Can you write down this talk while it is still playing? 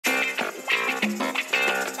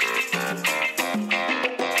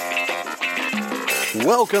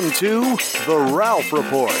Welcome to The Ralph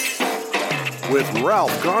Report with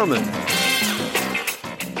Ralph Garman.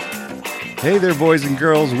 Hey there, boys and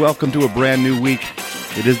girls. Welcome to a brand new week.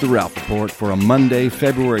 It is The Ralph Report for a Monday,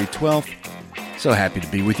 February 12th. So happy to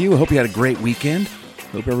be with you. I hope you had a great weekend.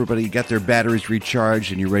 Hope everybody got their batteries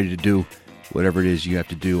recharged and you're ready to do whatever it is you have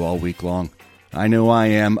to do all week long. I know I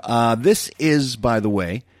am. This is, by the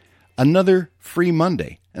way, another free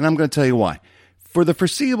Monday, and I'm going to tell you why. For the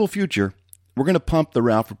foreseeable future, we're going to pump the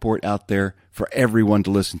Ralph Report out there for everyone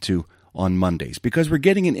to listen to on Mondays because we're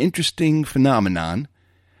getting an interesting phenomenon.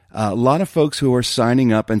 A lot of folks who are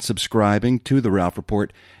signing up and subscribing to the Ralph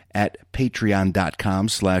Report at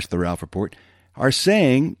patreon.com/the Ralph Report are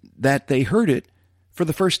saying that they heard it for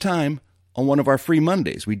the first time on one of our free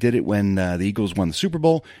Mondays. We did it when the Eagles won the Super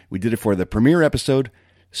Bowl. We did it for the premiere episode.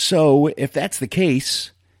 So if that's the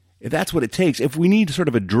case, if that's what it takes, if we need sort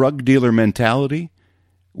of a drug dealer mentality,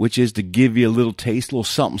 which is to give you a little taste, a little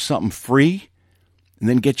something free, and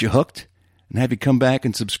then get you hooked and have you come back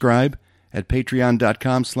and subscribe at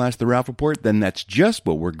patreon.com/the Ralph Report, then that's just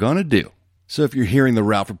what we're going to do. So if you're hearing the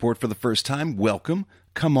Ralph Report for the first time, welcome.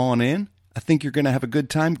 Come on in. I think you're going to have a good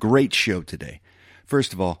time. Great show today.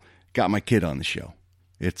 First of all, got my kid on the show.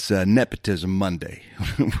 It's Nepotism Monday.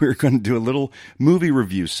 We're going to do a little movie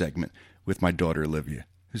review segment with my daughter Olivia,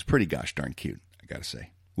 who's pretty gosh darn cute, I got to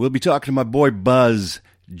say. We'll be talking to my boy Buzz,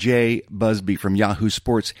 Jay Busby from Yahoo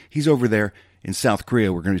Sports. He's over there in South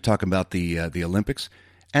Korea. We're going to be talking about the Olympics.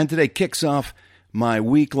 And today kicks off my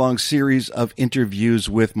week-long series of interviews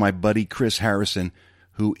with my buddy Chris Harrison,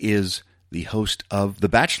 who is the host of The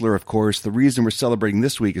Bachelor, of course. The reason we're celebrating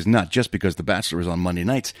this week is not just because The Bachelor is on Monday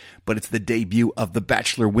nights, but it's the debut of The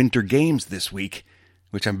Bachelor Winter Games this week,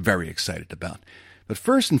 which I'm very excited about. But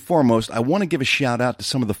first and foremost, I want to give a shout-out to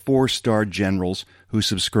some of the 4-star generals who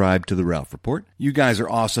subscribe to The Ralph Report. You guys are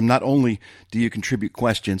awesome. Not only do you contribute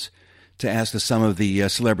questions to ask to some of the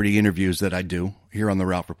celebrity interviews that I do here on The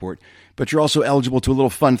Ralph Report, but you're also eligible to a little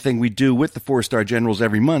fun thing we do with the 4-star generals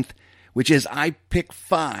every month, which is I pick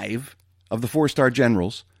 5 of the 4-star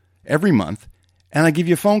generals every month, and I give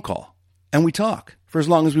you a phone call, and we talk for as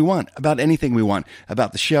long as we want, about anything we want,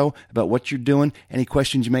 about the show, about what you're doing, any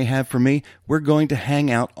questions you may have for me. We're going to hang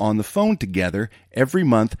out on the phone together every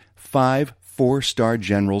month, 5 4-star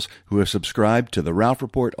generals who have subscribed to The Ralph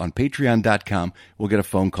Report on patreon.com will get a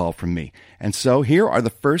phone call from me. And so here are the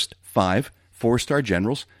first 5 4-star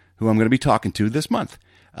generals who I'm going to be talking to this month.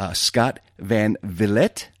 Scott Van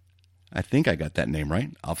Vliet. I think I got that name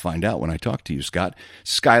right. I'll find out when I talk to you, Scott.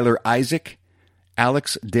 Skylar Isaac,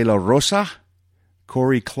 Alex De La Rosa,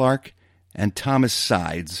 Corey Clark, and Thomas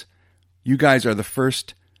Sides. You guys are the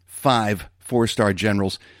first 5 4-star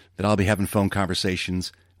generals that I'll be having phone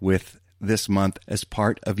conversations with this month as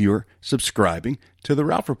part of your subscribing to The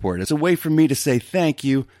Ralph Report. It's a way for me to say thank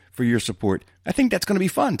you for your support. I think that's going to be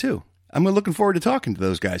fun, too. I'm looking forward to talking to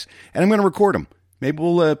those guys, and I'm going to record them. Maybe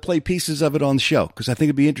we'll play pieces of it on the show, because I think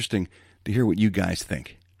it'd be interesting to hear what you guys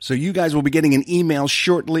think. So you guys will be getting an email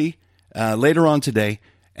shortly, later on today,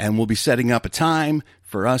 and we'll be setting up a time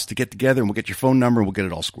for us to get together, and we'll get your phone number, and we'll get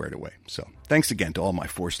it all squared away. So thanks again to all my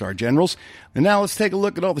 4-star generals. And now let's take a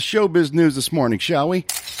look at all the showbiz news this morning, shall we?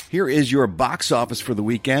 Here is your box office for the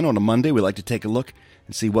weekend. On a Monday, we like to take a look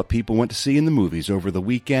and see what people went to see in the movies over the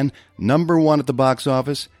weekend. Number 1 at the box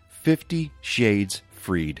office, 50 Shades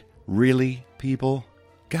Freed. Really, people?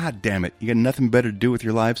 God damn it. You got nothing better to do with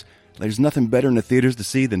your lives? There's nothing better in the theaters to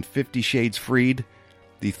see than 50 Shades Freed.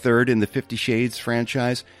 The third in the 50 Shades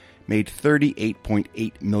franchise made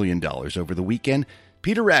 $38.8 million over the weekend.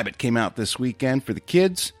 Peter Rabbit came out this weekend for the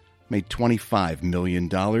kids, made $25 million.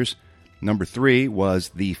 Number 3 was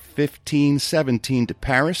the 1517 to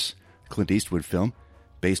Paris, Clint Eastwood film,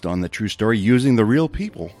 based on the true story using the real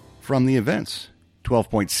people from the events.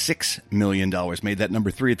 $12.6 million made that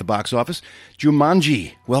number 3 at the box office.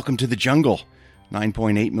 Jumanji, Welcome to the Jungle,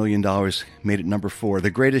 $9.8 million, made it number 4.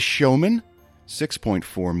 The Greatest Showman,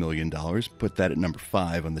 $6.4 million, put that at number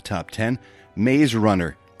 5 on the top 10. Maze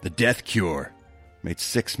Runner, The Death Cure, made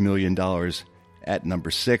 $6 million at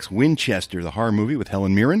number 6. Winchester, the horror movie with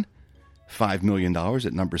Helen Mirren, $5 million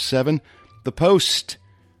at number 7. The Post,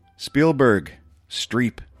 Spielberg,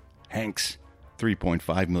 Streep, Hanks,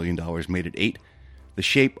 $3.5 million, made it 8. The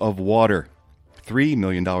Shape of Water, $3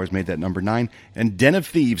 million, made that number 9. And Den of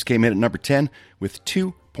Thieves came in at number 10 with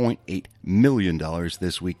 $2.8 million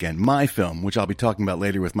this weekend. My film, which I'll be talking about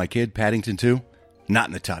later with my kid, Paddington 2, not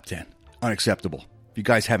in the top 10. Unacceptable. If you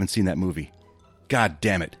guys haven't seen that movie, God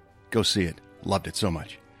damn it, go see it. Loved it so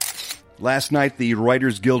much. Last night, the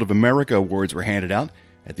Writers Guild of America awards were handed out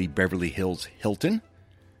at the Beverly Hills Hilton.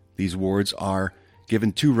 These awards are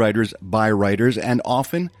given to writers by writers, and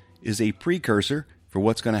often is a precursor for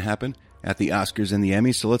what's going to happen at the Oscars and the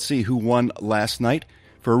Emmys. So let's see who won last night.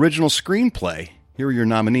 For original screenplay, here are your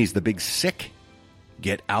nominees. The Big Sick,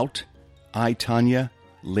 Get Out, I, Tonya,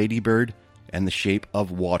 Lady Bird, and The Shape of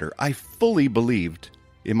Water. I fully believed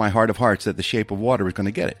in my heart of hearts that The Shape of Water was going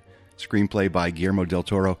to get it. Screenplay by Guillermo del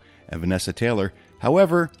Toro and Vanessa Taylor.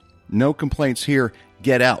 However, no complaints here.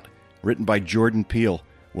 Get Out, written by Jordan Peele,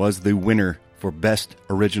 was the winner for Best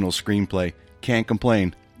Original Screenplay. Can't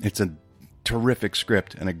complain. It's a terrific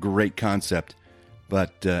script and a great concept.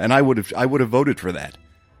 But and I would have voted for that.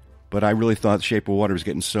 But I really thought Shape of Water was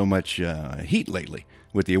getting so much heat lately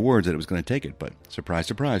with the awards that it was going to take it. But surprise,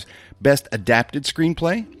 surprise. Best Adapted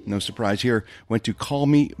Screenplay, no surprise here, went to Call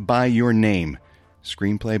Me By Your Name.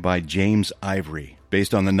 Screenplay by James Ivory,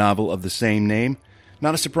 based on the novel of the same name.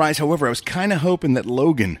 Not a surprise, however, I was kind of hoping that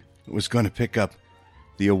Logan was going to pick up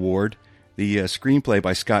the award. The screenplay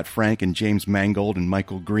by Scott Frank and James Mangold and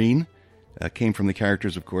Michael Green came from the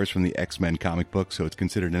characters, of course, from the X-Men comic book, so it's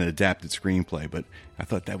considered an adapted screenplay, but I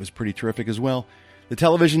thought that was pretty terrific as well. The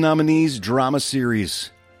television nominees drama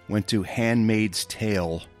series went to Handmaid's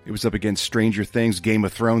Tale. It was up against Stranger Things, Game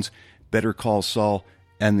of Thrones, Better Call Saul,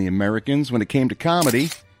 and The Americans. When it came to comedy,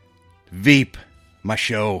 Veep, my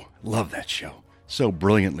show, love that show, so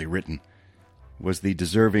brilliantly written, was the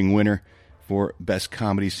deserving winner for Best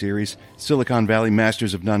Comedy Series. Silicon Valley,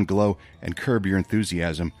 Masters of None, Glow, and Curb Your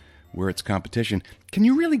Enthusiasm were its competition. Can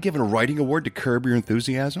you really give a writing award to Curb Your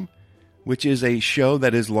Enthusiasm, which is a show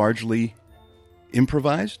that is largely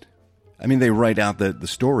improvised? I mean, they write out the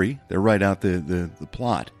story, they write out the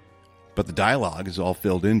plot, but the dialogue is all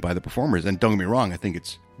filled in by the performers. And don't get me wrong, I think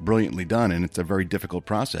it's brilliantly done, and it's a very difficult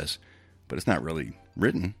process, but it's not really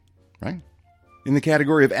written, right? In the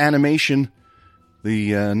category of animation,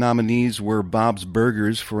 the nominees were Bob's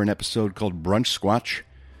Burgers for an episode called Brunch Squatch.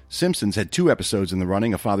 Simpsons had 2 episodes in the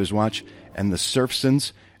running, A Father's Watch and The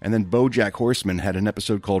Surfsons. And then BoJack Horseman had an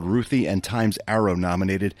episode called Ruthie, and Times Arrow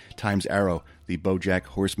nominated. Times Arrow, the BoJack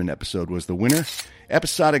Horseman episode, was the winner.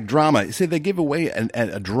 Episodic drama. See, they give away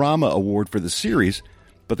a drama award for the series,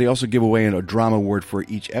 but they also give away a drama award for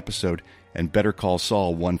each episode. And Better Call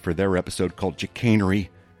Saul won for their episode called Chicanery.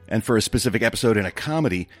 And for a specific episode in a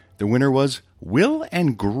comedy, the winner was Will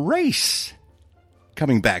and Grace,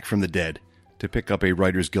 coming back from the dead to pick up a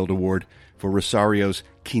Writers Guild Award for Rosario's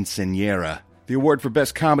Quinceañera. The award for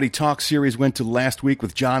Best Comedy Talk Series went to Last Week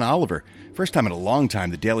with John Oliver. First time in a long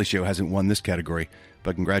time The Daily Show hasn't won this category,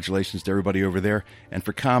 but congratulations to everybody over there. And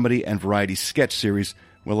for Comedy and Variety Sketch Series,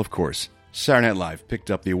 well, of course, Saturday Night Live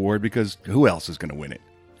picked up the award because who else is going to win it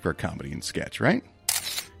for comedy and sketch, right?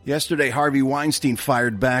 Yesterday, Harvey Weinstein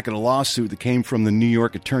fired back at a lawsuit that came from the New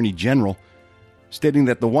York Attorney General, stating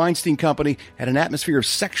that the Weinstein Company had an atmosphere of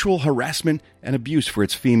sexual harassment and abuse for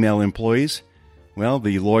its female employees. Well,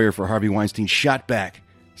 the lawyer for Harvey Weinstein shot back,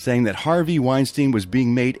 saying that Harvey Weinstein was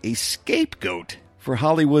being made a scapegoat for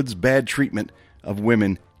Hollywood's bad treatment of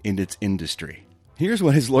women in its industry. Here's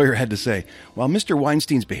what his lawyer had to say. While Mr.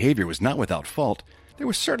 Weinstein's behavior was not without fault, there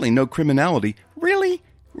was certainly no criminality. Really?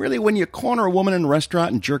 Really, when you corner a woman in a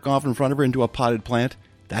restaurant and jerk off in front of her into a potted plant,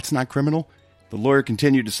 that's not criminal? The lawyer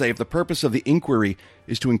continued to say, if the purpose of the inquiry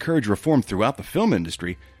is to encourage reform throughout the film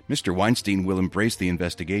industry, Mr. Weinstein will embrace the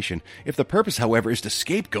investigation. If the purpose, however, is to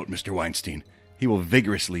scapegoat Mr. Weinstein, he will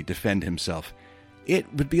vigorously defend himself. It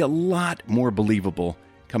would be a lot more believable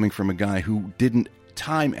coming from a guy who didn't,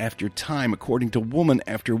 time after time, according to woman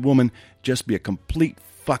after woman, just be a complete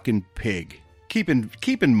fucking pig. Keep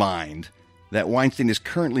in mind that Weinstein is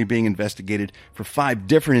currently being investigated for 5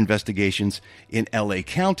 different investigations in L.A.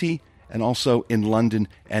 County, and also in London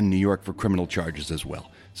and New York for criminal charges as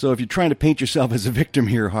well. So if you're trying to paint yourself as a victim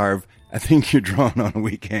here, Harv, I think you're drawing on a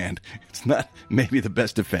weak hand. It's not maybe the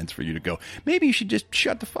best defense for you to go. Maybe you should just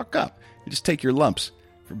shut the fuck up and just take your lumps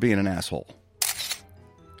for being an asshole.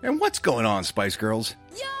 And what's going on, Spice Girls?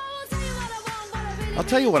 I'll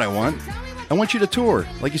tell you what I want. I want you to tour,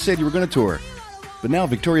 like you said you were going to tour. But now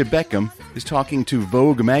Victoria Beckham is talking to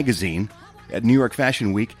Vogue magazine at New York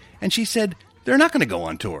Fashion Week, and she said they're not going to go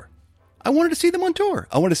on tour. I wanted to see them on tour.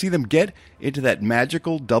 I want to see them get into that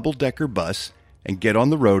magical double-decker bus and get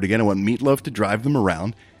on the road again. I want Meatloaf to drive them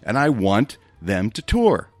around, and I want them to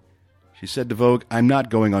tour. She said to Vogue, I'm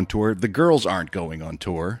not going on tour. The girls aren't going on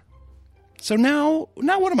tour. So now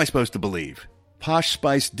what am I supposed to believe? Posh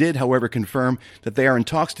Spice did, however, confirm that they are in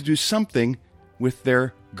talks to do something with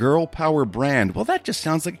their girl power brand. Well, that just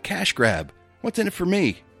sounds like a cash grab. What's in it for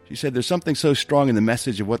me? She said there's something so strong in the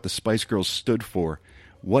message of what the Spice Girls stood for.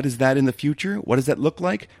 What is that in the future? What does that look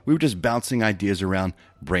like? We were just bouncing ideas around,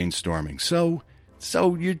 brainstorming. So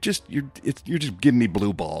So you're just giving me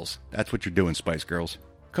blue balls. That's what you're doing, Spice Girls.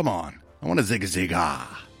 Come on. I want a zigga zigga.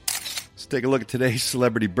 Let's take a look at today's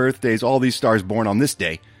celebrity birthdays. All these stars born on this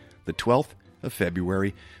day, the 12th of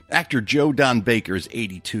February. Actor Joe Don Baker is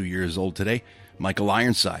 82 years old today. Michael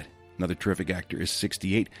Ironside, another terrific actor, is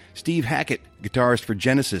 68. Steve Hackett, guitarist for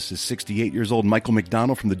Genesis, is 68 years old. Michael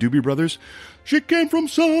McDonald from the Doobie Brothers. She came from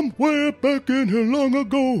somewhere back in here long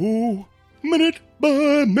ago. Minute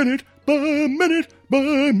by minute by minute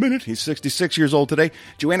by minute. He's 66 years old today.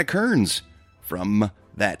 Joanna Kearns from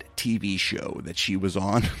that TV show that she was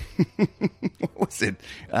on. What was it?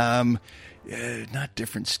 Not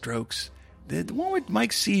Different Strokes. The one with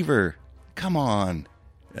Mike Seaver. Come on.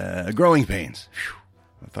 Growing Pains. Whew.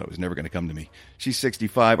 I thought it was never going to come to me. She's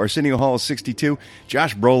 65. Arsenio Hall is 62.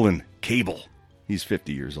 Josh Brolin, Cable. He's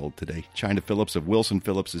 50 years old today. China Phillips of Wilson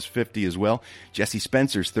Phillips is 50 as well. Jesse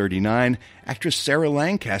Spencer's 39. Actress Sarah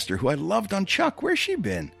Lancaster, who I loved on Chuck. Where's she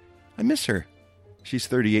been? I miss her. She's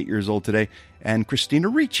 38 years old today. And Christina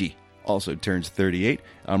Ricci also turns 38.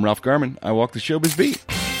 I'm Ralph Garman. I walk the showbiz beat.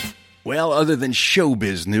 Well, other than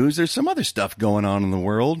showbiz news, there's some other stuff going on in the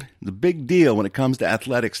world. The big deal when it comes to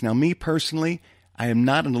athletics. Now, me personally, I am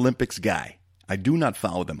not an Olympics guy. I do not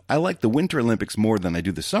follow them. I like the Winter Olympics more than I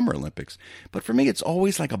do the Summer Olympics. But for me, it's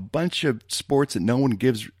always like a bunch of sports that no one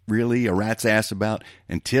gives really a rat's ass about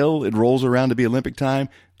until it rolls around to be Olympic time.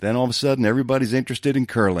 Then all of a sudden, everybody's interested in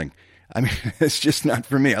curling. I mean, it's just not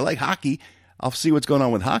for me. I like hockey. I'll see what's going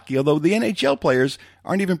on with hockey, although the NHL players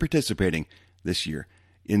aren't even participating this year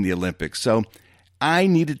in the Olympics. So I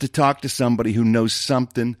needed to talk to somebody who knows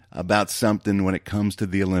something about something when it comes to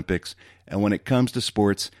the Olympics. And when it comes to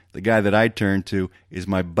sports, the guy that I turn to is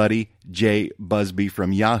my buddy Jay Busby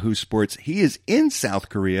from Yahoo Sports. He is in South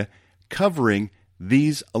Korea covering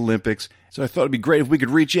these Olympics. So I thought it'd be great if we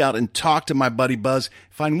could reach out and talk to my buddy Buzz,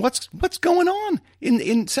 find what's going on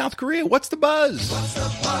in South Korea. What's the buzz? What's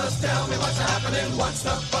the buzz? Tell me what's happening. What's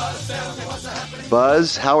the buzz? Tell me what's happening.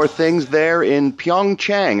 Buzz, how are things there in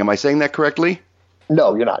Pyeongchang? Am I saying that correctly?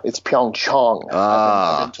 No, you're not. It's Pyeongchang.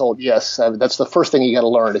 I've been told, yes. That's the first thing you got to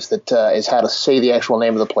learn is how to say the actual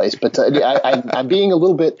name of the place. But I'm being a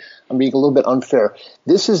little bit unfair.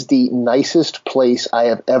 This is the nicest place I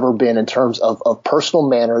have ever been in terms of personal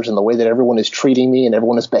manners and the way that everyone is treating me and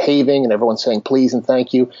everyone is behaving and everyone's saying please and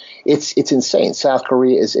thank you. It's insane. South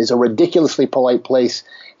Korea is a ridiculously polite place,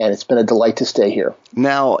 and it's been a delight to stay here.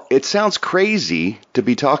 Now, it sounds crazy to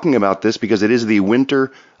be talking about this because it is the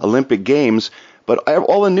Winter Olympic Games. But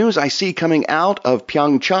all the news I see coming out of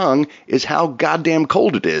Pyeongchang is how goddamn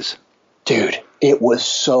cold it is. Dude, it was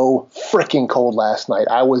so freaking cold last night.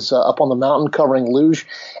 I was up on the mountain covering luge,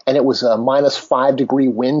 and it was a -5 degree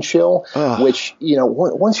wind chill, which,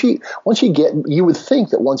 once you get, you would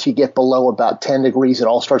think that once you get below about 10 degrees, it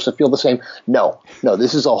all starts to feel the same. No,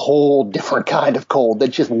 this is a whole different kind of cold that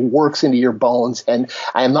just works into your bones. And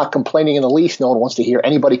I am not complaining in the least. No one wants to hear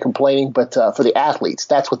anybody complaining. But for the athletes,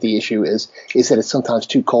 that's what the issue is that it's sometimes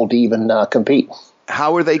too cold to even compete.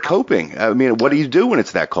 How are they coping? I mean, what do you do when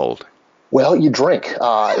it's that cold? Well, you drink.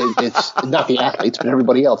 It's not the athletes, but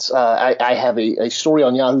everybody else. I have a story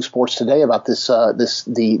on Yahoo Sports today about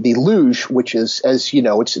the luge, which is, as you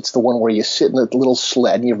know, it's the one where you sit in a little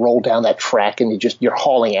sled and you roll down that track and you're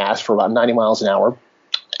hauling ass for about 90 miles an hour.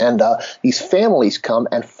 And these families come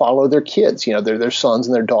and follow their kids, their sons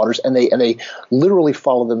and their daughters, and they literally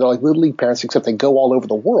follow them. They're like Little League parents, except they go all over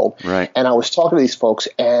the world. Right. And I was talking to these folks,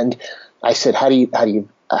 and I said, how do you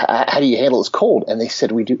handle this cold? And they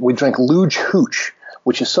said, we drink luge hooch,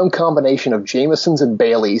 which is some combination of Jameson's and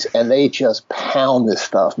Bailey's, and they just pound this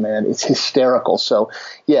stuff, man. It's hysterical. So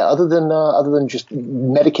yeah, other than just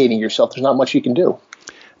medicating yourself, there's not much you can do.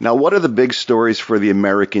 Now, what are the big stories for the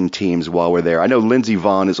American teams while we're there? I know Lindsey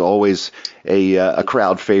Vonn is always a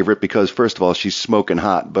crowd favorite because, first of all, she's smoking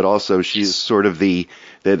hot, but also she's sort of the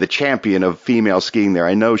champion of female skiing there.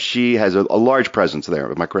 I know she has a large presence there.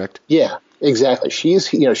 Am I correct? Yeah. Exactly. She's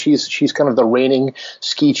kind of the reigning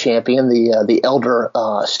ski champion, the elder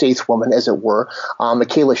stateswoman, as it were.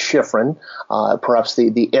 Michaela Schifrin, perhaps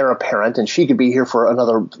the heir apparent, and she could be here for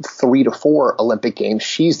another 3 to 4 Olympic Games.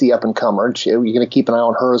 She's the up and comer. You're going to keep an eye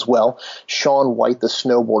on her as well. Shaun White, the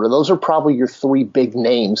snowboarder. Those are probably your 3 big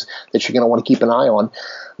names that you're going to want to keep an eye on.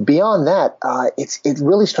 Beyond that, it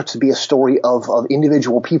really starts to be a story of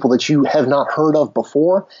individual people that you have not heard of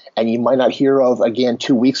before, and you might not hear of again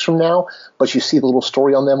 2 weeks from now. But you see the little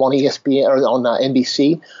story on them on ESPN or on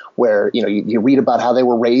NBC, where you read about how they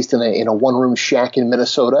were raised in a one-room shack in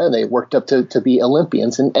Minnesota, and they worked up to be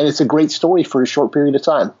Olympians, and it's a great story for a short period of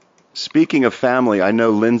time. Speaking of family, I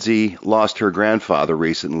know Lindsay lost her grandfather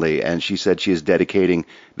recently, and she said she is dedicating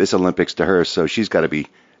this Olympics to her, so she's got to be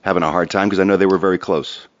having a hard time because I know they were very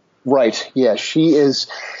close. Right. Yeah, she is.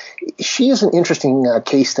 She is an interesting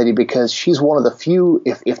case study because she's one of the few,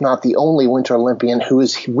 if not the only Winter Olympian who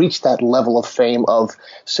has reached that level of fame of,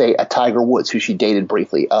 say, a Tiger Woods, who she dated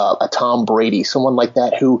briefly, a Tom Brady, someone like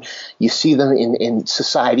that who you see them in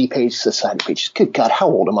society pages. Good God, how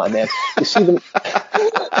old am I, man? You see them.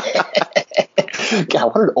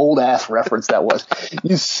 God, what an old-ass reference that was.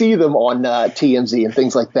 You see them on TMZ and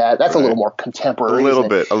things like that. That's right. A little more contemporary. A little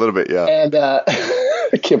bit, yeah. And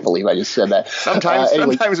I can't believe I just said that.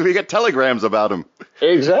 Sometimes we get telegrams about them.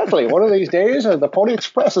 Exactly. One of these days, the Pony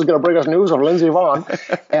Express is going to bring us news of Lindsey Vonn.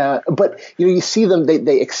 But you see them;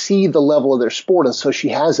 they exceed the level of their sport, and so she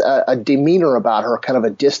has a demeanor about her, kind of a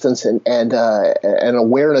distance and an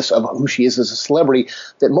awareness of who she is as a celebrity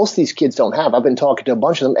that most of these kids don't have. I've been talking to a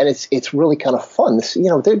bunch of them, and it's really kind of fun.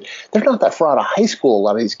 They're not that far out of high school, a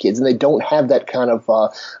lot of these kids, and they don't have that kind of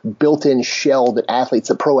built-in shell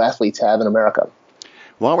that pro athletes have in America.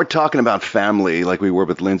 While we're talking about family, like we were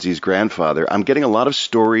with Lindsay's grandfather, I'm getting a lot of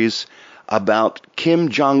stories about Kim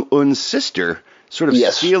Jong-un's sister sort of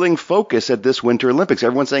stealing focus at this Winter Olympics.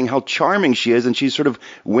 Everyone's saying how charming she is, and she's sort of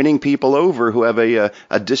winning people over who have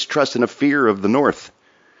a distrust and a fear of the North.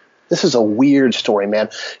 This is a weird story,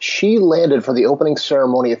 man. She landed for the opening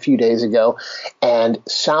ceremony a few days ago, and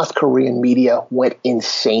South Korean media went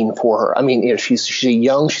insane for her. I mean, she's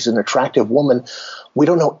she's an attractive woman. We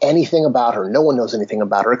don't know anything about her. No one knows anything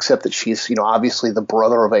about her except that she's, obviously the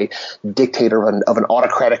brother of a dictator of an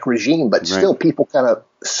autocratic regime. But still, people kind of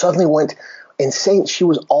suddenly went insane. She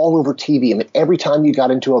was all over TV. I mean, every time you got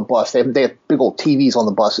into a bus, they have big old TVs on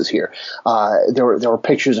the buses here. There were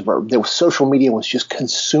pictures of her. Social media was just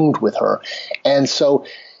consumed with her, and so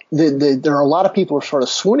there are a lot of people who are sort of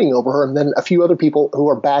swooning over her, and then a few other people who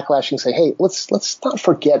are backlashing, say, "Hey, let's not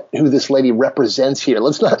forget who this lady represents here.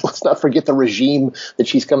 Let's not forget the regime that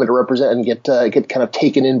she's coming to represent and get kind of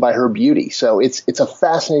taken in by her beauty." So it's a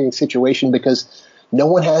fascinating situation because no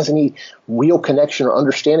one has any real connection or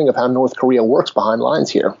understanding of how North Korea works behind lines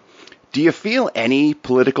here. Do you feel any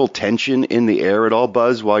political tension in the air at all,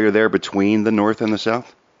 Buzz, while you're there between the North and the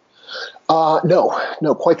South?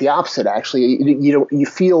 No, quite the opposite, actually. You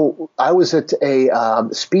feel – I was at a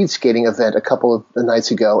speed skating event a couple of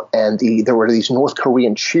nights ago, and there were these North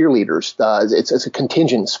Korean cheerleaders. It's a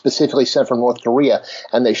contingent specifically sent from North Korea,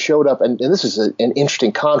 and they showed up – and this is an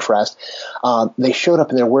interesting contrast. They showed up,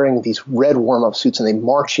 and they're wearing these red warm-up suits, and they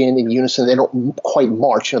march in unison. They don't quite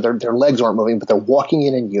march. Their legs aren't moving, but they're walking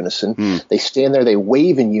in unison. They stand there. They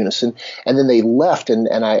wave in unison, and then they left, and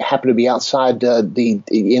I happened to be outside in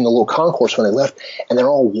the little concourse when they left, and they're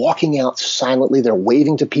all walking out silently. They're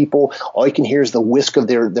waving to people. All you can hear is the whisk of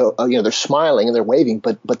they're smiling and they're waving,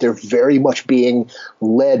 but they're very much being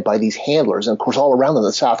led by these handlers. And of course, all around them,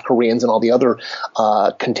 the South Koreans and all the other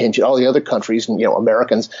contingent, all the other countries, and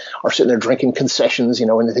Americans are sitting there drinking concessions,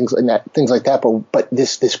 and things like that. But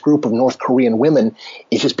this group of North Korean women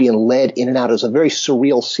is just being led in and out. It's a very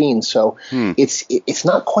surreal scene. So it's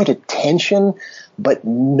not quite a tension, but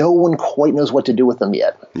no one quite knows what to do with them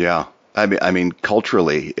yet. Yeah. I mean,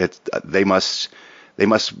 culturally, they must,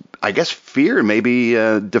 I guess, fear maybe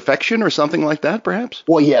defection or something like that, perhaps.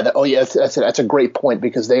 Well, yeah. That's a great point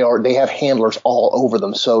because they have handlers all over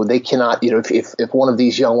them, so they cannot. If one of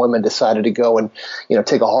these young women decided to go and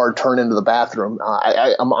take a hard turn into the bathroom,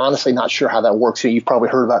 I'm honestly not sure how that works. You've probably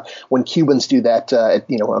heard about when Cubans do that.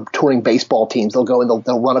 Touring baseball teams, they'll go and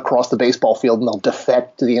they'll run across the baseball field and they'll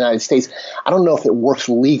defect to the United States. I don't know if it works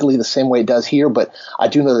legally the same way it does here, but I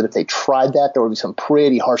do know that if they tried that, there would be some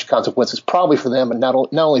pretty harsh consequences, probably for them, and not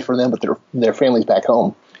only for them, but their families back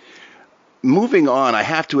home. Moving on, I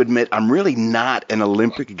have to admit, I'm really not an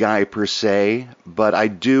Olympic guy per se, but I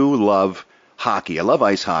do love hockey. I love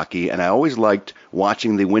ice hockey, and I always liked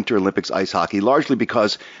watching the Winter Olympics ice hockey, largely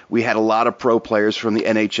because we had a lot of pro players from the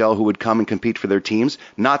NHL who would come and compete for their teams.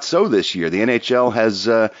 Not so this year. The NHL has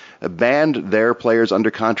banned their players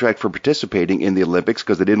under contract for participating in the Olympics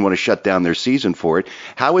because they didn't want to shut down their season for it.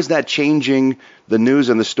 How is that changing the news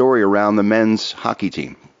and the story around the men's hockey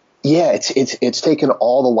team? Yeah, it's taken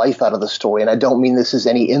all the life out of the story, and I don't mean this as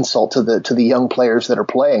any insult to the young players that are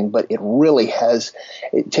playing, but it really has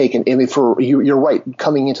taken. I mean, you're right.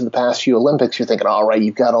 Coming into the past few Olympics, you're thinking, all right,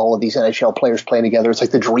 you've got all of these NHL players playing together. It's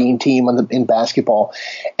like the dream team in basketball,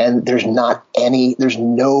 and there's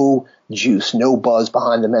no juice, no buzz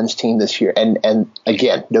behind the men's team this year. And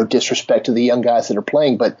again, no disrespect to the young guys that are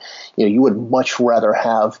playing, but you would much rather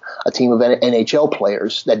have a team of NHL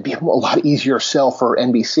players. That'd be a lot easier sell for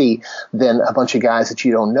NBC than a bunch of guys that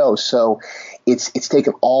you don't know. So it's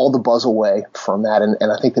taken all the buzz away from that, and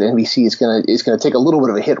I think that NBC is going to take a little bit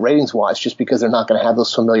of a hit ratings wise, just because they're not going to have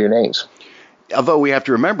those familiar names. Although we have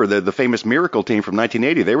to remember the famous Miracle team from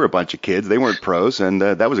 1980, they were a bunch of kids. They weren't pros, and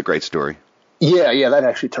that was a great story. Yeah, that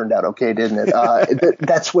actually turned out okay, didn't it?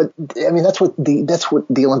 That's what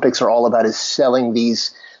the Olympics are all about, is selling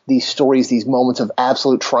these stories, these moments of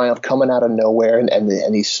absolute triumph coming out of nowhere,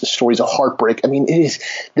 and these stories of heartbreak. I mean,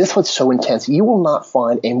 this one's so intense. You will not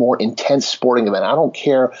find a more intense sporting event. I don't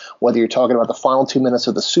care whether you're talking about the final 2 minutes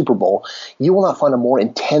of the Super Bowl. You will not find a more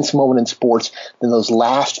intense moment in sports than those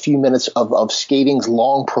last few minutes of skating's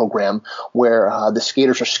long program, where the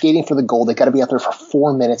skaters are skating for the gold. They got to be out there for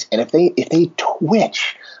 4 minutes, and if they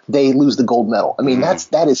twitch, they lose the gold medal. I mean,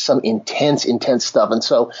 that is some intense stuff. And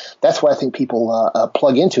so that's why I think people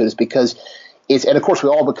plug into it, is because and of course we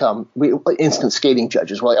all become instant skating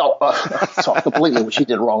judges. We're like, I saw completely what she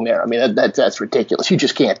did wrong there. I mean, that's ridiculous. You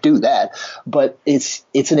just can't do that. But it's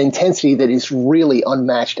an intensity that is really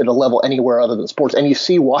unmatched at a level anywhere other than sports. And you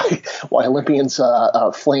see why Olympians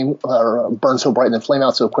flame or burn so bright and then flame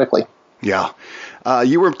out so quickly. Yeah.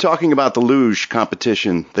 You were talking about the luge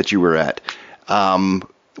competition that you were at.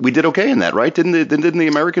 We did okay in that, right? Didn't the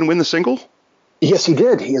American win the single? Yes, he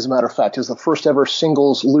did. As a matter of fact, it was the first ever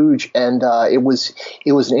singles luge, and it was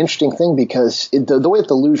an interesting thing, because the way that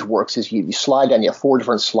the luge works is you slide down. You have 4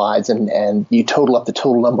 different slides, and you total up the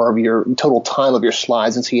total number of your total time of your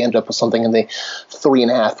slides, and so you end up with something in the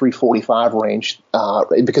 3.5, 3:45 range,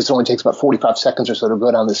 because it only takes about 45 seconds or so to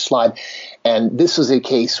go down this slide. And this is a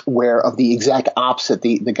case where, of the exact opposite,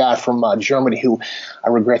 the guy from Germany, who I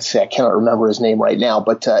regret to say I cannot remember his name right now,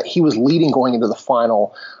 but he was leading going into the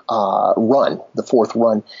final run, the 4th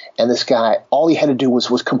run. And this guy, all he had to do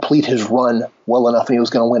was complete his run well enough, and he was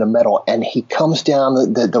going to win a medal. And he comes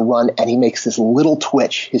down the run, and he makes this little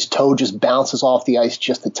twitch. His toe just bounces off the ice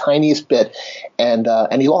just the tiniest bit, and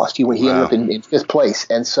he lost. He ended up in 5th place.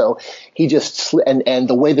 And so he just and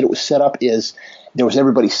the way that it was set up is, there was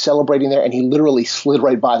everybody celebrating there, and he literally slid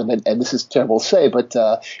right by them. And this is terrible to say, but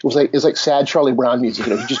it was like sad Charlie Brown music.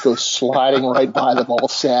 He just goes sliding right by them, all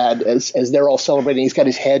sad as they're all celebrating. He's got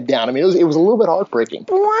his head down. I mean, it was a little bit heartbreaking.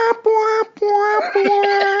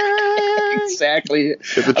 Exactly.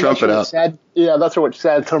 Get the trumpet out. That's what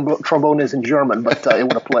sad trombone is in German, but it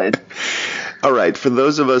would have played. All right. For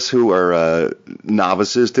those of us who are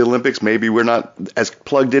novices to Olympics, maybe we're not as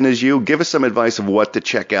plugged in as you. Give us some advice of what to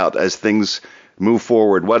check out as things move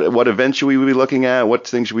forward. What events should we be looking at? What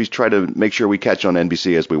things should we try to make sure we catch on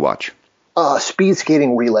NBC as we watch? Speed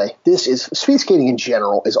skating relay. Speed skating in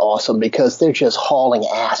general is awesome, because they're just hauling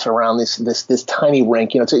ass around this tiny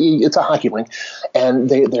rink. It's a hockey rink, and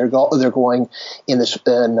they're going in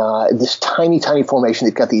this tiny formation.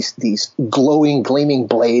 They've got these glowing, gleaming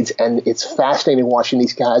blades, and it's fascinating watching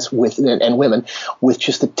these guys and women with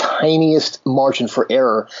just the tiniest margin for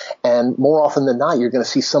error. And more often than not, you're going to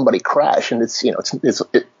see somebody crash, and it's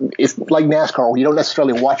like NASCAR, where you don't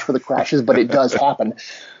necessarily watch for the crashes, but it does happen.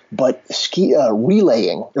 But speed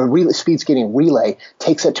skating relay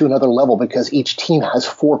takes it to another level, because each team has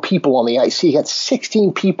 4 people on the ice. So you got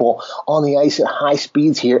 16 people on the ice at high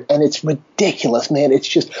speeds here, and it's ridiculous, man. It's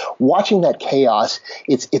just watching that chaos.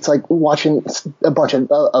 It's like watching a bunch of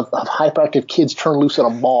hyperactive kids turn loose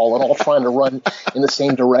on a ball and all trying to run in the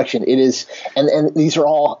same direction. It is, and these are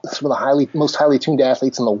all some of the most highly tuned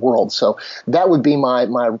athletes in the world. So that would be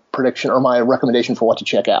my prediction, or my recommendation for what to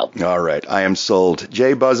check out. All right, I am sold.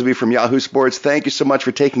 Jay Busby from Yahoo Sports, thank you so much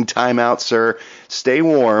for taking time out, sir. Stay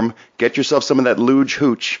warm. Get yourself some of that luge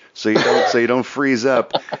hooch so you don't freeze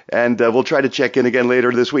up. And we'll try to check in again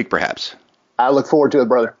later this week, perhaps. I look forward to it,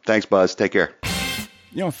 brother. Thanks, Buzz. Take care.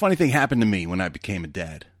 A funny thing happened to me when I became a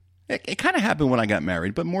dad. It kind of happened when I got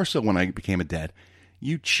married, but more so when I became a dad.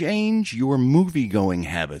 You change your movie-going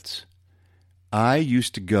habits. I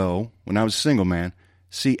used to go, when I was a single man,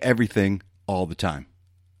 see everything all the time.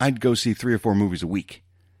 I'd go see 3 or 4 movies a week.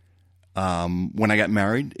 When I got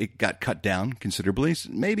married, it got cut down considerably,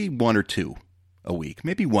 maybe 1 or 2 a week,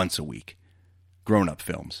 maybe once a week, grown-up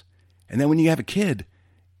films. And then when you have a kid,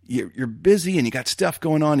 you're busy and you got stuff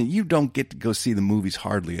going on, and you don't get to go see the movies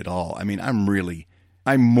hardly at all. I mean,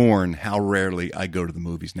 I mourn how rarely I go to the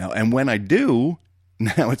movies now. And when I do,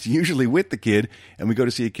 now it's usually with the kid, and we go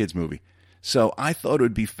to see a kid's movie. So I thought it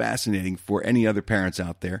would be fascinating for any other parents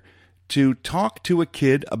out there to talk to a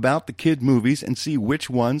kid about the kid movies and see which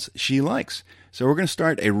ones she likes. So we're going to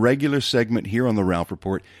start a regular segment here on the Ralph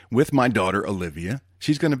Report with my daughter, Olivia.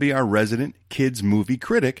 She's going to be our resident kids movie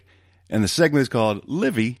critic, and the segment is called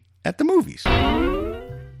Livy at the Movies.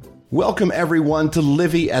 Welcome, everyone, to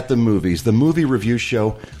Livy at the Movies, the movie review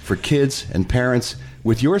show for kids and parents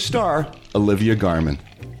with your star, Olivia Garman.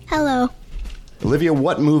 Hello. Olivia,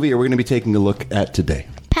 what movie are we going to be taking a look at today?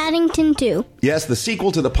 Paddington 2. Yes, the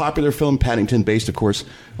sequel to the popular film Paddington, based, of course,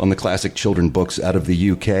 on the classic children's books out of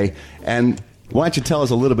the UK. And why don't you tell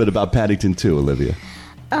us a little bit about Paddington 2, Olivia?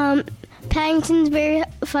 Paddington's very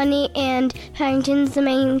funny, and Paddington's the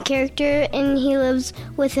main character, and he lives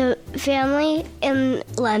with a family in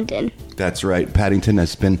London. That's right. Paddington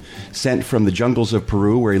has been sent from the jungles of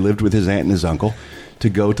Peru, where he lived with his aunt and his uncle, to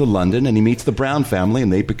go to London, and he meets the Brown family,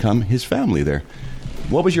 and they become his family there.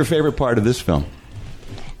 What was your favorite part of this film?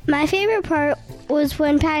 My favorite part was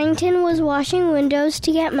when Paddington was washing windows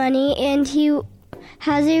to get money, and he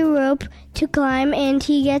has a rope to climb, and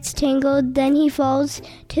he gets tangled. Then he falls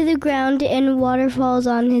to the ground, and water falls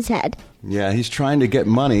on his head. Yeah, he's trying to get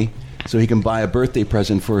money so he can buy a birthday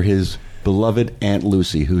present for his beloved Aunt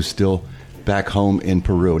Lucy, who's still back home in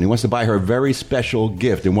Peru. And he wants to buy her a very special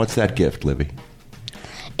gift. And what's that gift, Libby?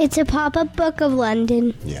 It's a pop-up book of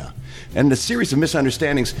London. Yeah. And in a series of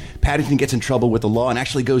misunderstandings, Paddington gets in trouble with the law and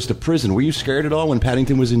actually goes to prison. Were you scared at all when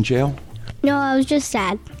Paddington was in jail? No, I was just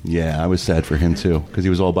sad. Yeah, I was sad for him, too, because he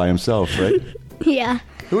was all by himself, right? Yeah.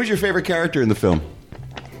 Who was your favorite character in the film?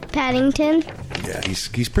 Paddington. Yeah,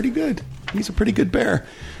 he's pretty good. He's a pretty good bear.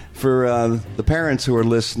 For the parents who are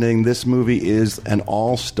listening, this movie is an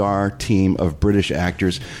all-star team of British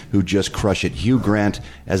actors who just crush it. Hugh Grant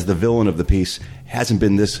as the villain of the piece hasn't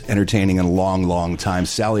been this entertaining in a long, long time.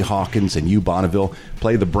 Sally Hawkins and Hugh Bonneville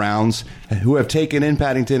play the Browns, who have taken in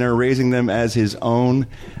Paddington and are raising them as his own.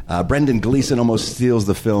 Brendan Gleeson almost steals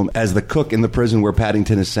the film as the cook in the prison where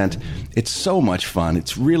Paddington is sent. It's so much fun.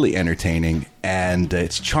 It's really entertaining, and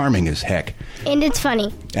it's charming as heck. And it's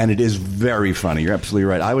funny. And it is very funny. You're absolutely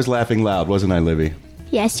right. I was laughing loud, wasn't I, Livy?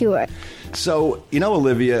 Yes, you were. So, you know,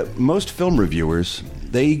 Olivia, most film reviewers,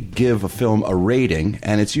 they give a film a rating,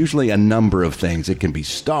 and it's usually a number of things. It can be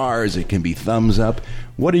stars, it can be thumbs up.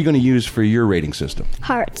 What are you going to use for your rating system?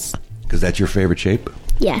 Hearts. Because that's your favorite shape?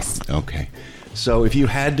 Yes. Okay. So if you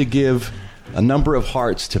had to give a number of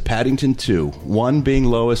hearts to Paddington 2, 1 being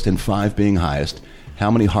lowest and 5 being highest, how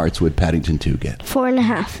many hearts would Paddington 2 get?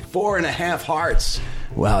 4.5. 4.5 hearts.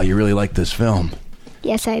 Wow, you really like this film.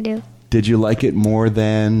 Yes, I do. Did you like it more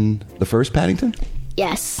than the first Paddington?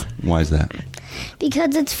 Yes. Why is that?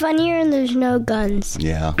 Because it's funnier and there's no guns.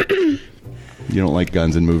 Yeah. You don't like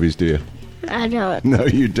guns in movies, do you? I don't. No,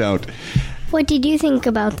 you don't. What did you think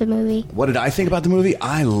about the movie? What did I think about the movie?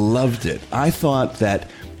 I loved it. I thought that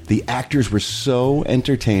the actors were so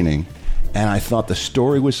entertaining, and I thought the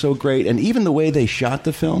story was so great, and even the way they shot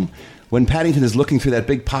the film. When Paddington is looking through that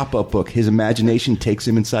big pop-up book, his imagination takes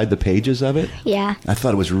him inside the pages of it. Yeah. I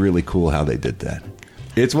thought it was really cool how they did that.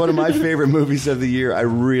 It's one of my favorite movies of the year. I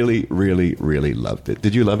really, really, really loved it.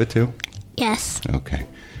 Did you love it too? Yes. Okay.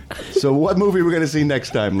 So what movie are we going to see next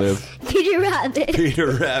time, Liv? Peter Rabbit.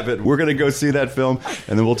 Peter Rabbit. We're going to go see that film,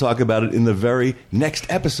 and then we'll talk about it in the very next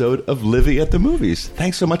episode of Livy at the Movies.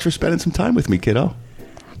 Thanks so much for spending some time with me, kiddo.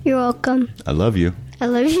 You're welcome. I love you. I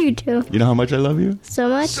love you too. You know how much I love you? So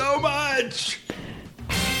much? So much!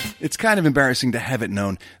 It's kind of embarrassing to have it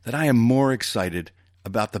known that I am more excited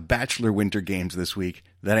about the Bachelor Winter Games this week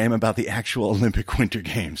than I am about the actual Olympic Winter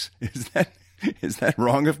Games. Is that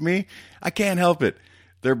wrong of me? I can't help it.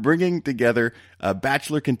 They're bringing together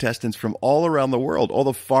Bachelor contestants from all around the world, all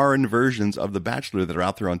the foreign versions of The Bachelor that are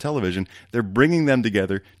out there on television. They're bringing them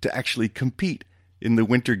together to actually compete in the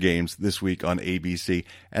Winter Games this week on ABC.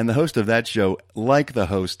 And the host of that show, like the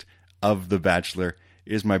host of The Bachelor,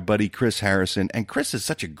 is my buddy Chris Harrison. And Chris is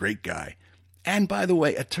such a great guy. And by the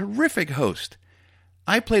way, a terrific host.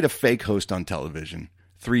 I played a fake host on television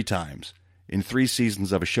 3 times in 3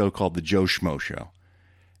 seasons of a show called The Joe Schmo Show.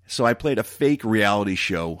 So I played a fake reality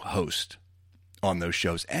show host on those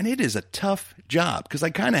shows. And it is a tough job because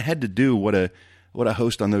I kind of had to do what a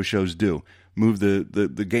host on those shows do. Move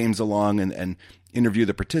the games along and interview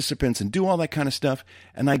the participants and do all that kind of stuff.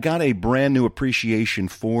 And I got a brand new appreciation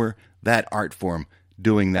for that art form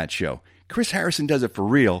doing that show. Chris Harrison does it for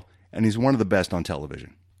real, and he's one of the best on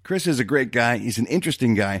television. Chris is a great guy. He's an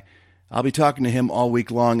interesting guy. I'll be talking to him all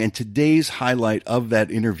week long. And today's highlight of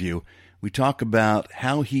that interview, we talk about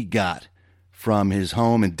how he got from his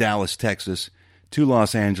home in Dallas, Texas, to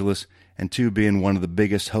Los Angeles, and to being one of the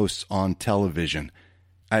biggest hosts on television.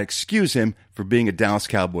 I excuse him for being a Dallas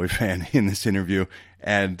Cowboy fan in this interview,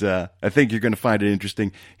 and I think you're going to find it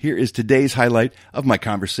interesting. Here is today's highlight of my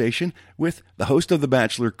conversation with the host of The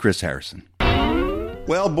Bachelor, Chris Harrison.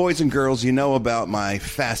 Well, boys and girls, you know about my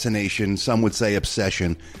fascination, some would say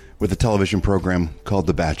obsession, with a television program called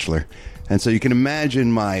The Bachelor. And so you can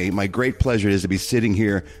imagine my great pleasure it is to be sitting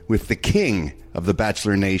here with the king of the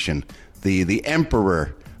Bachelor Nation, the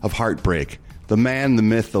emperor of heartbreak, the man, the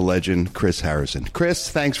myth, the legend, Chris Harrison. Chris,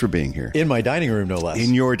 thanks for being here. In my dining room, no less.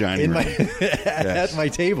 In your dining room. At my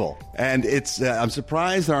table. And it's I'm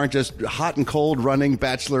surprised there aren't just hot and cold running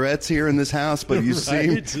bachelorettes here in this house, but you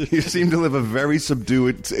Right. seem to live a very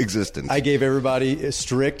subdued existence. I gave everybody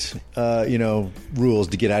strict, rules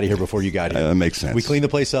to get out of here before you got here. That makes sense. We cleaned the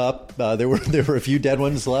place up. There were a few dead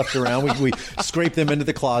ones left around. We scraped them into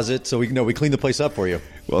the closet, so we cleaned the place up for you.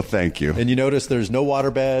 Well, thank you. And you notice there's no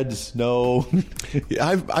water beds, no.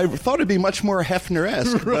 I thought it'd be much more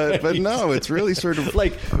Hefner-esque, but no, it's really sort of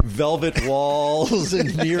like velvet walls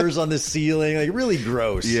and mirrors on the ceiling, like really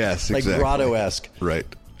gross. Yes, exactly. Like grotto-esque. Right.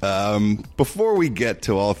 Before we get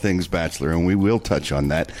to all things Bachelor, and we will touch on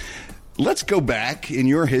that, let's go back in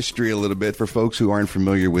your history a little bit for folks who aren't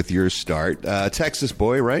familiar with your start. Texas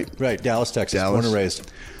boy, right? Right, Dallas, Texas, born and raised.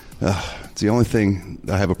 It's the only thing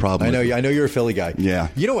I have a problem with. I know you're a Philly guy. Yeah.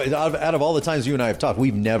 You know what? Out of all the times you and I have talked,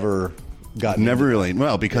 we've never gotten Never really.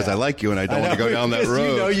 Well, because I like you and I don't want to go down that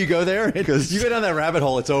road. You go there. You go down that rabbit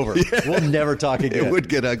hole, it's over. Yeah. We'll never talk again. It would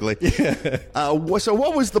get ugly. Yeah. So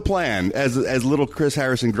what was the plan as little Chris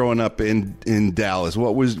Harrison growing up in Dallas?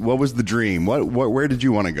 What was the dream? Where did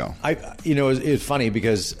you want to go? It's funny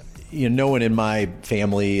because no one in my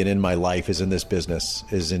family and in my life is in this business,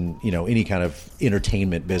 is in any kind of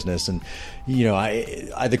entertainment business. And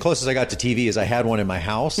I the closest I got to TV is I had one in my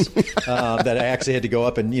house that I actually had to go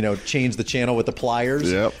up and change the channel with the pliers.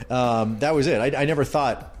 Yep. That was it. I never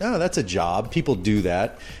thought, oh, that's a job. People do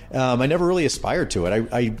that. I never really aspired to it.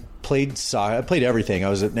 I played soccer. I played everything. I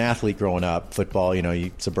was an athlete growing up. Football,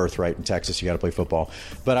 it's a birthright in Texas. You got to play football.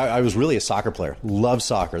 But I was really a soccer player. Loved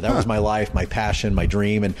soccer. That was my life, my passion, my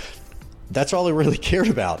dream, and that's all I really cared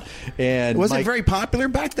about. And was it very popular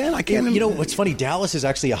back then? I can't. What's funny? Dallas is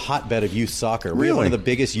actually a hotbed of youth soccer. Really? We have one of the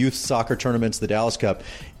biggest youth soccer tournaments, the Dallas Cup,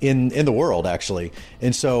 in the world, actually.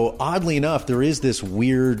 And so, oddly enough, there is this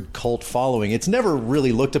weird cult following. It's never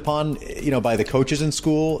really looked upon, by the coaches in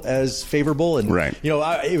school as favorable. And right.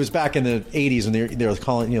 It was back in the '80s when they were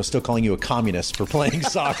calling, still calling you a communist for playing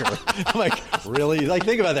soccer. I'm like, really? Like,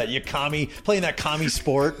 think about that. You commie playing that commie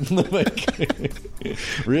sport. Like,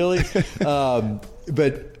 really?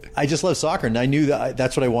 But I just love soccer, and I knew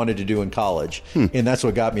that's what I wanted to do in college, and that's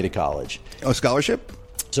what got me to college. Oh, scholarship?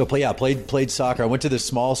 So played soccer. I went to this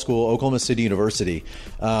small school, Oklahoma City University.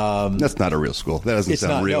 That's not a real school. That doesn't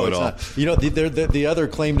sound real at all. Not. The other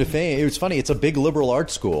claim to fame. It was funny. It's a big liberal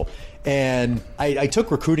arts school, and I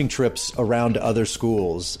took recruiting trips around to other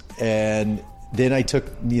schools, and then I took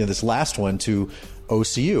this last one to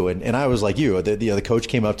OCU, and I was like you. The coach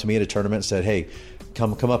came up to me at a tournament and said, "Hey,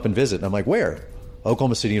 come up and visit." And I'm like, "Where?"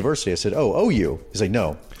 Oklahoma City University. I said, "Oh, OU." He's like,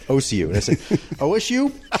 "No, OCU." And I said,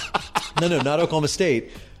 "OSU?" No, not Oklahoma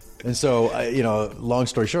State. And so, long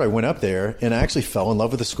story short, I went up there and I actually fell in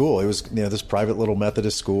love with the school. It was, this private little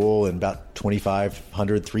Methodist school and about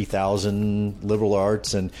 2,500, 3,000 liberal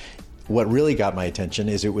arts. And what really got my attention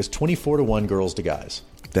is it was 24-1 girls to guys.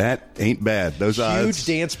 That ain't bad. Those odds. Huge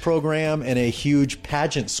dance program and a huge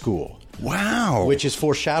pageant school. Wow. Which is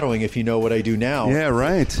foreshadowing if you know what I do now. Yeah,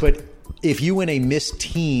 right. But if you win a Miss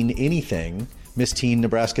Teen anything, Miss Teen,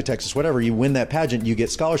 Nebraska, Texas, whatever, you win that pageant, you get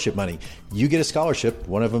scholarship money. You get a scholarship.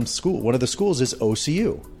 One of the schools is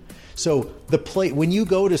OCU. So when you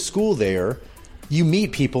go to school there, you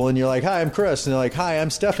meet people and you're like, "Hi, I'm Chris," and they're like, "Hi, I'm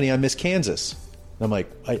Stephanie. I'm Miss Kansas." And I'm like,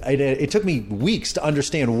 it took me weeks to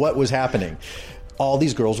understand what was happening. All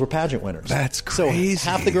these girls were pageant winners. That's crazy. So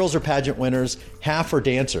half the girls are pageant winners, half are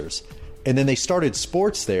dancers. And then they started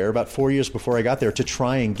sports there about 4 years before I got there to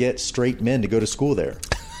try and get straight men to go to school there.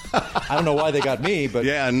 I don't know why they got me, but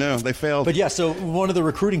yeah, no, they failed. But yeah, so one of the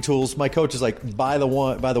recruiting tools, my coach is like, by the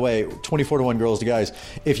way, 24-1 girls to guys.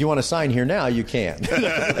 If you want to sign here now, you can.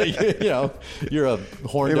 You're a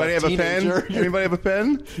horned Anybody up have teenager. a pen? Anybody have a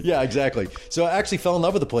pen? Yeah, exactly. So I actually fell in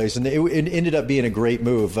love with the place, and it ended up being a great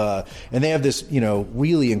move. And they have this,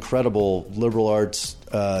 really incredible liberal arts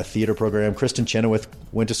theater program. Kristen Chenoweth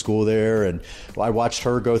went to school there, and I watched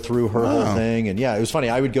her go through her whole thing. And yeah, it was funny.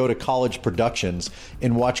 I would go to college productions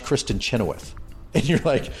and watch Kristen Chenoweth. And you're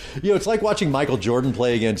like, it's like watching Michael Jordan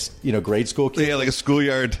play against, grade school kids. Yeah, like a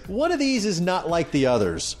schoolyard. One of these is not like the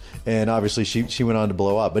others. And obviously she went on to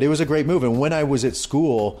blow up. But it was a great move. And when I was at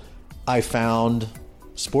school, I found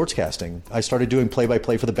sportscasting. I started doing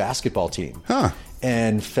play-by-play for the basketball team.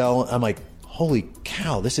 And I'm like, holy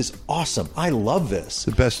cow, this is awesome. I love this.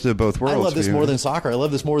 The best of both worlds. I love this more than soccer. I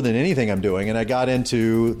love this more than anything I'm doing. And I got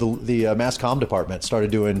into the mass comm department,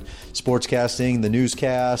 started doing sportscasting, the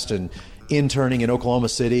newscast, and interning in Oklahoma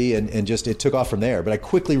City, and just it took off from there. But I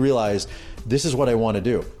quickly realized this is what I want to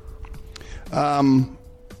do.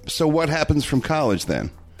 So what happens from college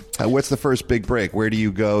then? What's the first big break? Where do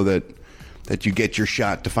you go that you get your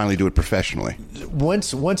shot to finally do it professionally?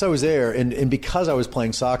 Once I was there, and because I was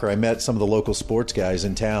playing soccer, I met some of the local sports guys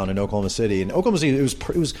in town in Oklahoma City. And Oklahoma City,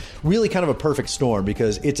 it was really kind of a perfect storm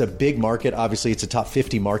because it's a big market. Obviously, it's a top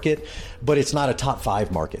 50 market, but it's not a top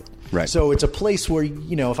 5 market. Right. So it's a place where,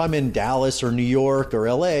 if I'm in Dallas or New York or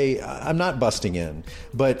LA, I'm not busting in.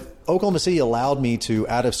 But Oklahoma City allowed me to,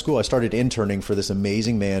 out of school, I started interning for this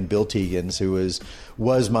amazing man, Bill Tegans, who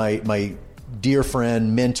was my dear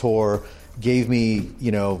friend, mentor, gave me,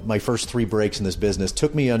 my first 3 breaks in this business,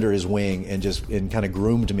 took me under his wing and kind of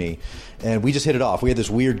groomed me. And we just hit it off. We had this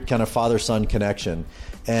weird kind of father-son connection.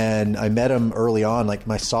 And I met him early on, like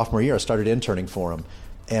my sophomore year. I started interning for him.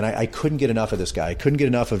 And I couldn't get enough of this guy. I couldn't get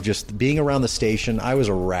enough of just being around the station. I was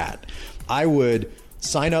a rat. I would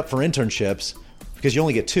sign up for internships because you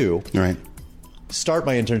only get 2. Right. Start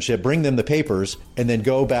my internship, bring them the papers, and then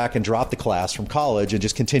go back and drop the class from college and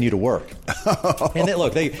just continue to work. And then,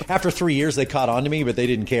 look, after 3 years, they caught on to me, but they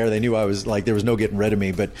didn't care. They knew I was like, there was no getting rid of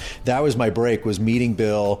me. But that was my break, was meeting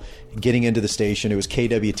Bill, getting into the station. It was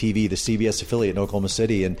KWTV, the CBS affiliate in Oklahoma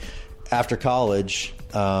City. And after college,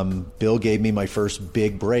 Bill gave me my first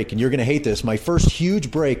big break. And you're going to hate this. My first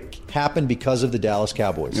huge break happened because of the Dallas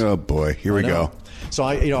Cowboys. Oh, boy. Here we go. So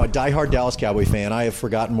a diehard Dallas Cowboy fan. I have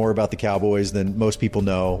forgotten more about the Cowboys than most people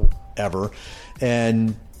know ever.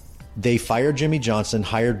 And they fired Jimmy Johnson,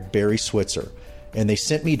 hired Barry Switzer, and they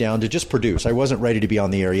sent me down to just produce. I wasn't ready to be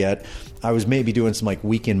on the air yet. I was maybe doing some like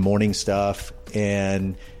weekend morning stuff,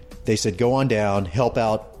 and they said, go on down, help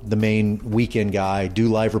out the main weekend guy, do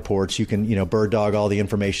live reports. You can, bird dog all the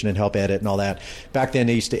information and help edit and all that. Back then,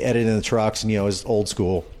 they used to edit in the trucks, and, it was old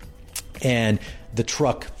school. And the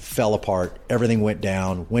truck fell apart. Everything went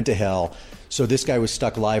down, went to hell. So this guy was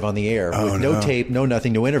stuck live on the air with no tape, no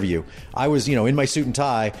nothing, no interview. I was, in my suit and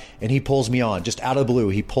tie, and he pulls me on, just out of the blue.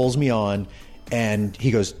 He pulls me on, and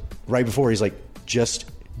he goes, right before, he's like,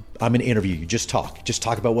 I'm going to interview you. Just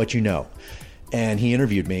talk about what you know. And he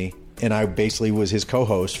interviewed me, and I basically was his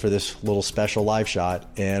co-host for this little special live shot.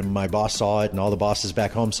 And my boss saw it, and all the bosses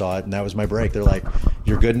back home saw it, and that was my break. They're like,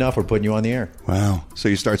 you're good enough. We're putting you on the air. Wow. So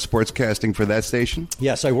you start sportscasting for that station?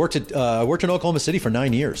 Yes, I worked in Oklahoma City for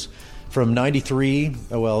 9 years. From 93,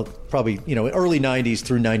 probably, early 90s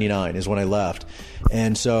through 99 is when I left.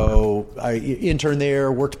 And so I interned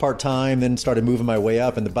there, worked part-time, then started moving my way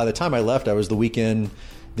up. And by the time I left, I was the weekend,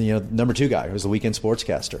 number 2 guy. I was the weekend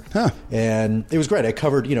sportscaster. Huh. And it was great. I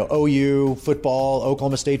covered, OU football,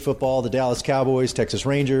 Oklahoma State football, the Dallas Cowboys, Texas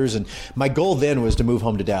Rangers. And my goal then was to move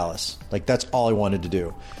home to Dallas. Like, that's all I wanted to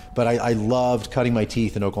do. But I loved cutting my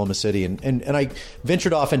teeth in Oklahoma City. And I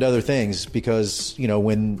ventured off into other things because,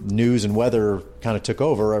 when news and weather kind of took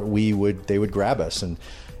over, they would grab us. And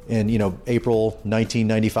April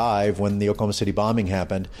 1995, when the Oklahoma City bombing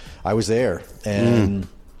happened, I was there. And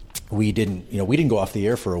we didn't go off the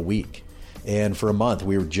air for a week. And for a month,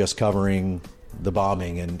 we were just covering the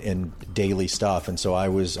bombing and daily stuff. And so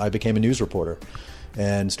I became a news reporter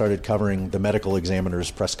and started covering the medical examiner's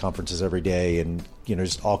press conferences every day, and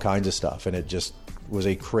just all kinds of stuff. And it just was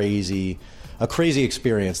a crazy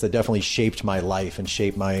experience that definitely shaped my life and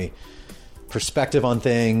shaped my perspective on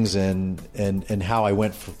things and how I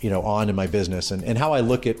went on in my business and how I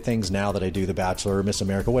look at things now that I do The Bachelor or Miss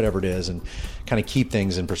America, whatever it is, and kind of keep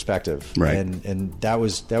things in perspective. Right. And that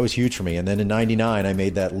was huge for me. And then in 99, I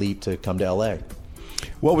made that leap to come to LA.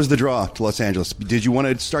 What was the draw to Los Angeles? Did you want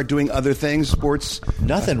to start doing other things, sports?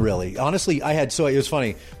 Nothing really. Honestly, it was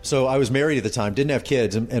funny. So I was married at the time, didn't have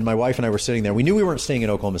kids, and my wife and I were sitting there. We knew we weren't staying in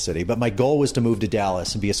Oklahoma City, but my goal was to move to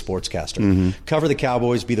Dallas and be a sportscaster, cover the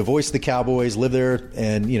Cowboys, be the voice of the Cowboys, live there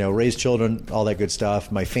and, raise children, all that good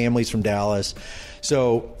stuff. My family's from Dallas.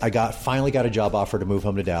 So I finally got a job offer to move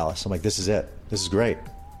home to Dallas. I'm like, this is it. This is great.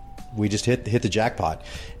 We just hit the jackpot.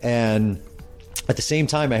 And at the same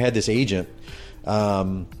time, I had this agent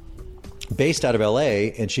based out of LA,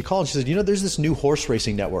 and she called and she said, there's this new horse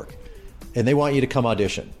racing network and they want you to come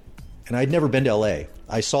audition. And I'd never been to LA.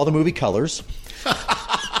 I saw the movie Colors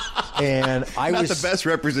And I Not was the best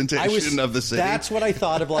representation of the city. That's what I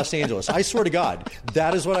thought of Los Angeles. I swear to God,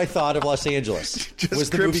 that is what I thought of Los Angeles. Just was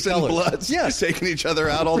the Crips movie and Colors. Bloods Yes. taking each other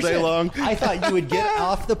out all day 100%. long. I thought you would get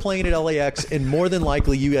off the plane at LAX, and more than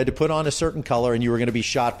likely you had to put on a certain color, and you were going to be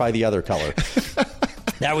shot by the other color.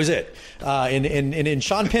 That was it. And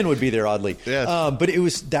Sean Penn would be there, oddly. Yes. But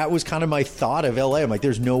that was kind of my thought of LA. I'm like,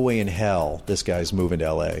 there's no way in hell this guy's moving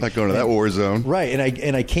to LA. Not going to that war zone. Right.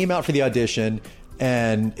 And I came out for the audition,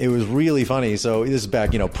 and it was really funny. So this is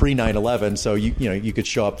back, pre 9/11. So you could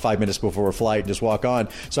show up 5 minutes before a flight and just walk on.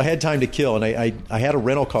 So I had time to kill, and I had a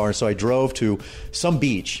rental car, and so I drove to some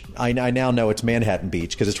beach. I now know it's Manhattan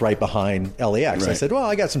Beach because it's right behind LAX. Right. I said, well,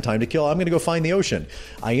 I got some time to kill. I'm going to go find the ocean.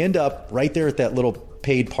 I end up right there at that little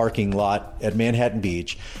paid parking lot at Manhattan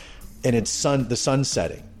Beach, and it's the sun's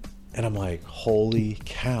setting. And I'm like, holy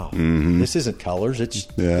cow, This isn't Colors.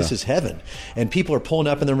 This is heaven. And people are pulling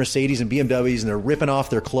up in their Mercedes and BMWs, and they're ripping off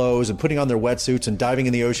their clothes and putting on their wetsuits and diving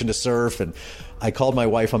in the ocean to surf. And I called my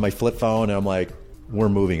wife on my flip phone, and I'm like, we're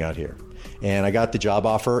moving out here. And I got the job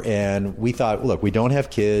offer, and we thought, look, we don't have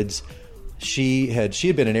kids. She had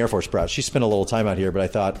been an Air Force brat. She spent a little time out here, but I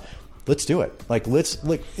thought, let's do it.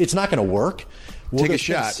 It's not going to work. We'll Take a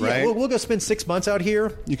shot, right? We'll go spend 6 months out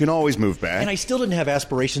here. You can always move back. And I still didn't have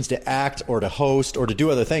aspirations to act or to host or to do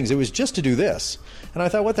other things. It was just to do this. And I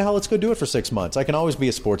thought, what the hell, let's go do it for 6 months. I can always be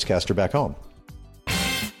a sportscaster back home.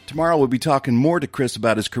 Tomorrow we'll be talking more to Chris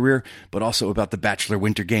about his career, but also about the Bachelor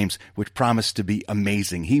Winter Games, which promised to be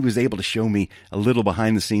amazing. He was able to show me a little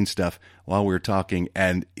behind-the-scenes stuff while we were talking,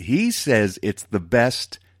 and he says it's the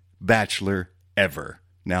best Bachelor ever.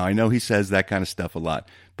 Now, I know he says that kind of stuff a lot,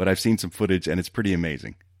 but I've seen some footage, and it's pretty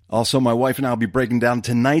amazing. Also, my wife and I will be breaking down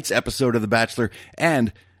tonight's episode of The Bachelor,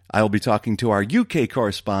 and I will be talking to our UK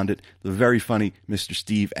correspondent, the very funny Mr.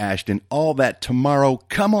 Steve Ashton. All that tomorrow.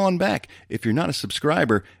 Come on back. If you're not a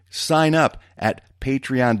subscriber, sign up at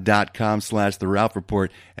patreon.com/The Ralph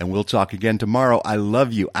Report, and we'll talk again tomorrow. I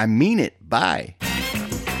love you. I mean it. Bye.